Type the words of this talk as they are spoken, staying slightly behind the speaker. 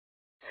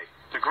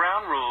the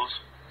ground rules.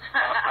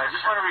 I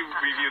just want to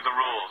review the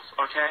rules,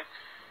 okay?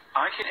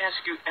 I can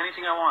ask you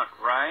anything I want,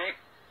 right?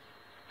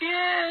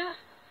 Yes.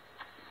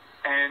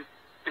 And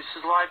this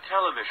is live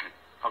television.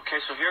 Okay,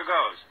 so here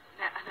goes.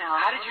 Now,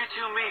 how did you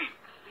two meet?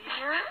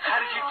 Here? How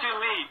did you two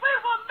meet? Wait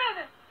 1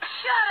 minute.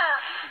 Shut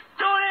up.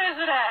 Don't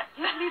answer that.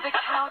 Give me the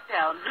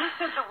countdown. Who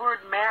said the word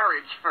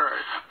marriage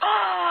first?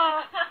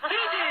 Oh,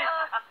 he did.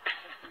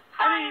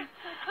 I mean,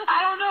 I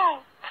don't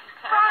know.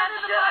 Prying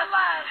into my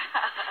life.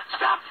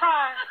 Stop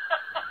prying.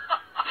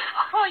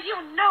 Oh, you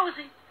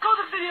nosy. Go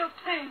to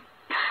videotape.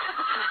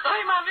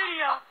 Play my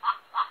video.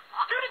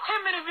 Do the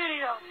 10-minute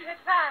video.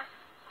 It's that.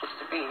 Supposed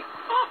to be.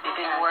 It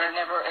didn't work. It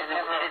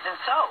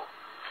isn't so.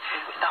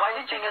 Why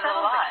did you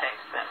settle the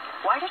case then?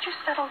 Why did you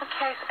settle the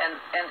case? And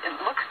it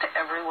looks to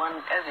everyone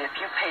as if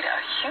you paid a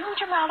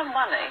huge amount of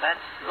money.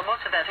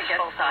 Most of that is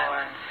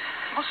folklore.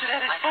 Most of that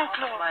is folklore. I talked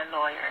to my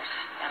lawyers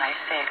and I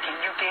said, can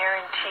you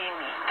guarantee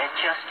me that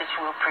justice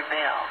will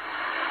prevail?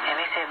 And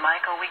they said,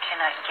 Michael, we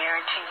cannot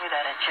guarantee you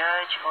that a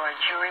judge or a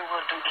jury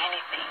will do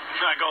anything.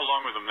 I go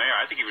along with him there.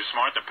 I think he was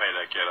smart to pay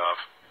that kid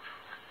off.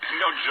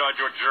 No judge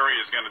or jury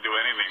is going to do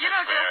anything You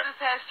know, that's fair.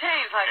 justice has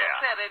changed. Like I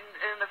said,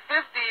 in the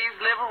 50s,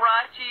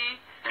 Liberace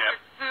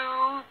could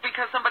sue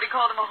because somebody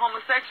called him a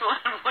homosexual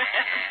and win.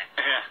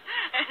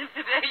 Yeah. And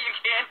today you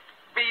can't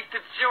be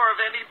sure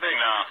of anything.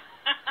 No.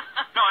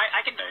 No,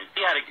 I can. He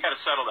had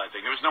to settle that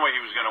thing. There was no way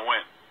he was going to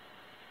win.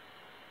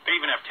 They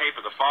even have tape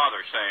of the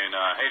father saying,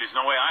 hey, there's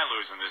no way I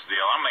lose in this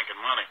deal. I'm making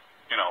money.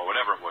 You know,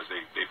 whatever it was they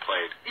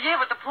played. Yeah,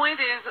 but the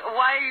point is,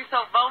 why are you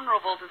so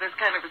vulnerable to this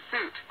kind of a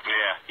suit?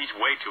 Yeah, he's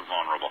way too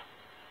vulnerable.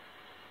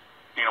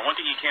 You know, one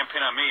thing you can't pin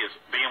on me is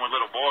being with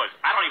little boys.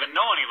 I don't even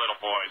know any little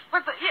boys.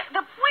 But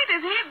the point is,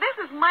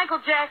 this is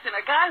Michael Jackson,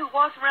 a guy who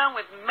walks around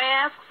with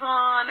masks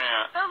on,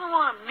 doesn't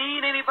want to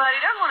meet anybody,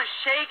 doesn't want to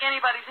shake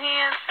anybody's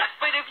hand.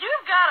 But if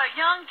you've got a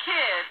young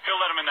kid...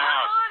 He'll let him in the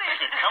house.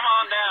 Come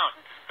on down,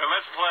 and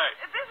let's play.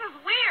 This is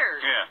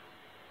weird. Yeah.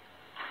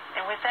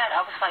 And with that,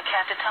 I was like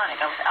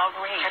catatonic. I was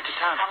outraged.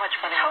 Catatonic. How much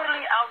money?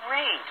 Totally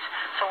outraged.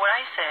 So what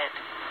I said,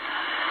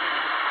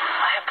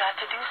 I have got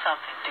to do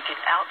something to get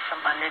out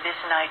from under this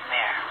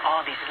nightmare.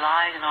 All these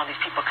lies and all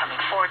these people coming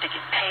forward to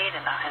get paid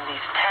and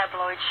these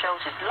tabloid shows.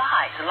 Just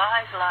lies.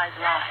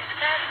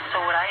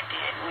 So what I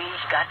did, we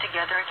got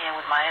together again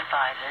with my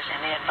advisors,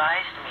 and they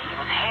advised me, it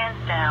was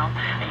hands down,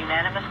 a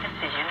unanimous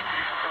decision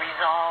to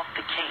resolve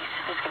the case.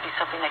 This could be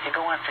something that could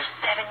go on for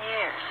 7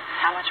 years.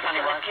 How much money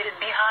was Let's get it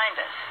behind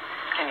us.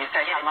 Can you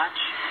say how much?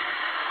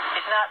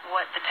 It's not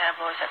what the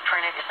tabloids have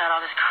printed. It's not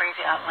all this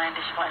crazy,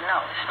 outlandish money.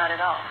 No, it's not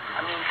at all.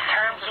 I mean,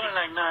 terms... It's only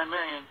like $9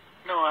 million.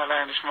 No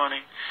outlandish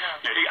money.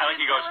 No. I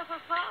think he goes...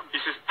 He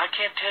says, I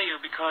can't tell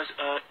you because...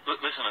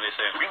 listen, they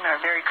say... We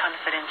are very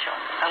confidential.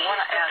 I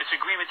want to ask... It's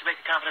agreement to make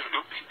it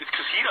confidential.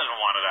 Because he doesn't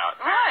want it out.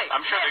 Right.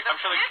 I'm sure the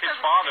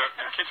kid's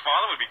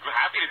father would be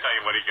happy to tell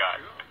you what he got.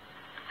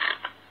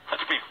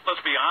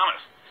 Let's be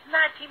honest.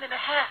 19.5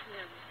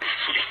 million.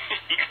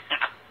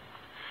 Yeah.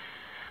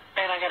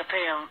 And I got to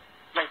pay him,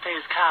 pay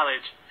his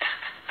college.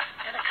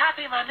 And a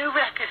copy of my new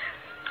record.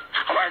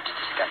 I wanted to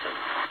discuss it.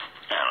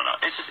 I don't know.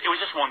 It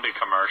was just one big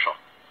commercial.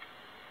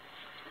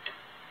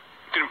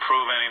 Didn't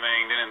prove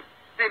anything.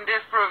 Didn't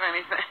disprove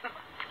anything.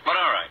 But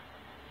all right.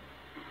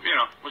 You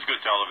know, it was good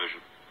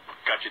television.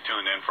 Got you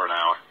tuned in for an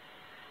hour.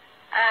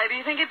 Do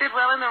you think it did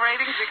well in the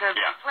ratings? Because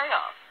the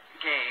playoff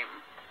game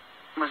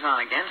was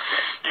on against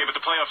it. Yeah, but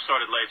the playoffs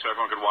started late, so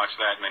everyone could watch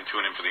that and then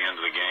tune in for the end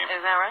of the game.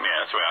 Is that right? Yeah,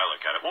 that's the way I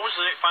look at it. What was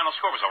the final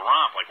score? It was a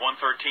romp, like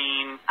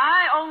 113.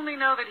 I only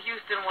know that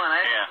Houston won.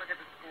 I didn't look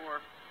at the score.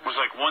 It was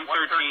like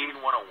 113-101.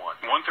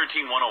 113-101.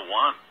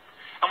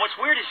 And what's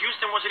weird is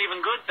Houston wasn't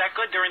even that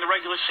good during the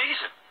regular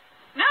season.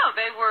 No,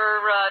 they were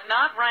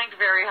not ranked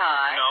very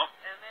high. No.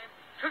 And they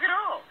took it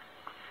all.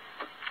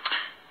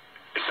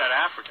 It's that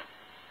African.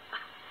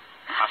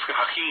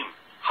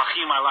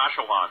 Hakeem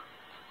Alashawan.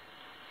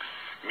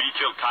 Me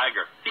killed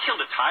tiger. He killed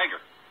a tiger.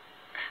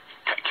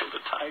 Guy killed a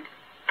tiger.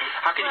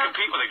 How can you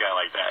compete with a guy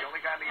like that?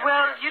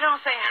 Well, you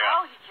don't say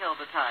how he killed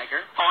a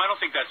tiger. Oh, I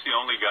don't think that's the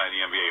only guy in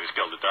the NBA who's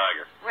killed a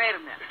tiger. Wait a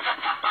minute.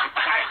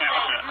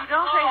 You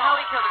don't say how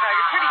he killed a tiger.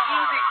 It's pretty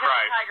easy to kill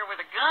a tiger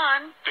with a gun.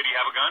 Did he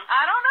have a gun?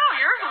 I don't know.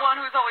 You're the one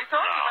who's always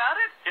told me about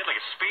it. He had like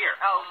a spear.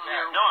 Oh,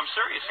 no, I'm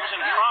serious. He was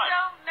in crime. I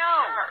don't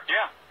know.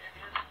 Yeah.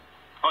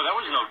 Oh, that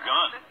was no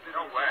gun.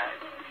 No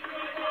way.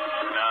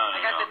 No. I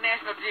got the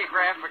National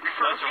Geographic.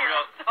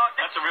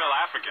 That's a real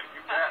African.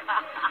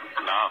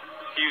 No,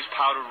 he used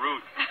powder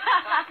root.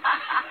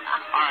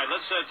 All right,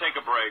 let's take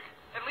a break.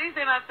 At least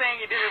they're not saying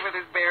he did it with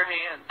his bare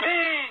hands.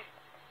 Hey,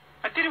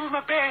 I did it with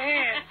my bare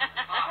hands.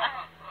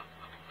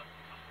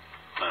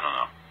 I don't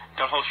know.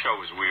 That whole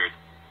show was weird.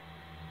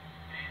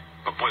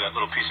 But boy, that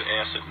little piece of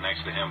ass sitting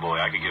next to him,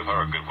 boy, I could give her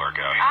a good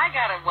workout. I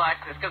gotta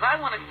watch this because I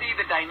want to see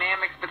the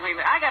dynamics between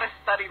them. I gotta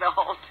study the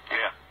whole thing.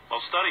 Yeah,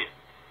 well, study it.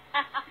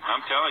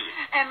 I'm telling you.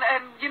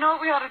 And you know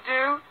what we ought to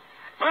do?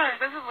 What?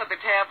 This is what the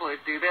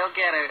tabloids do. They'll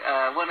get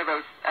one of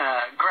those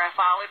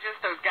graphologists,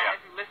 those guys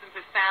who listen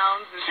to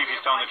sounds and see if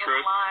he's telling the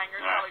truth, lying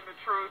or telling the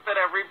truth at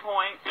every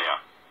point.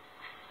 Yeah.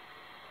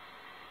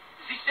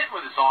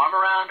 arm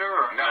around her?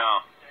 Or?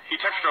 No. He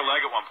touched her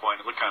leg at one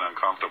point. It looked kind of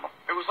uncomfortable.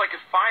 It was like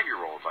a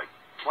 5-year-old, like,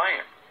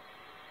 playing.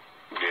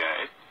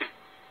 Yeah,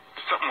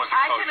 something was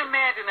I can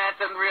imagine that's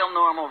a real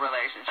normal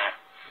relationship.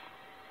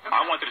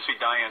 I wanted to see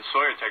Diane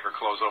Sawyer take her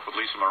clothes off with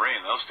Lisa Marie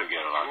and those two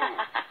get along.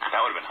 That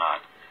would have been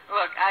hot.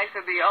 Look, I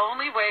said the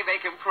only way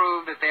they can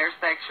prove that they're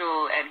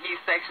sexual and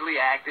he's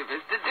sexually active is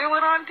to do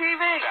it on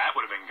TV. That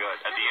would have been good.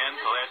 At the end,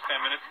 the last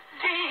 10 minutes,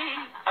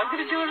 I'm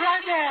going to do it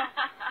right now.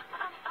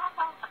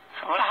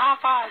 I want a high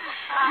five.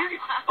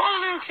 All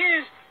the little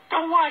kids,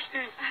 don't watch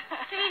this.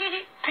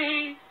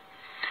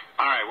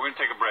 All right, we're going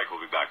to take a break. We'll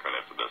be back right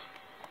after this.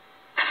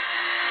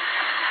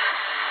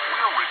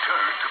 We'll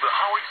return to the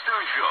Howard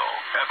Stern Show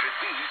after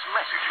these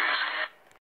messages.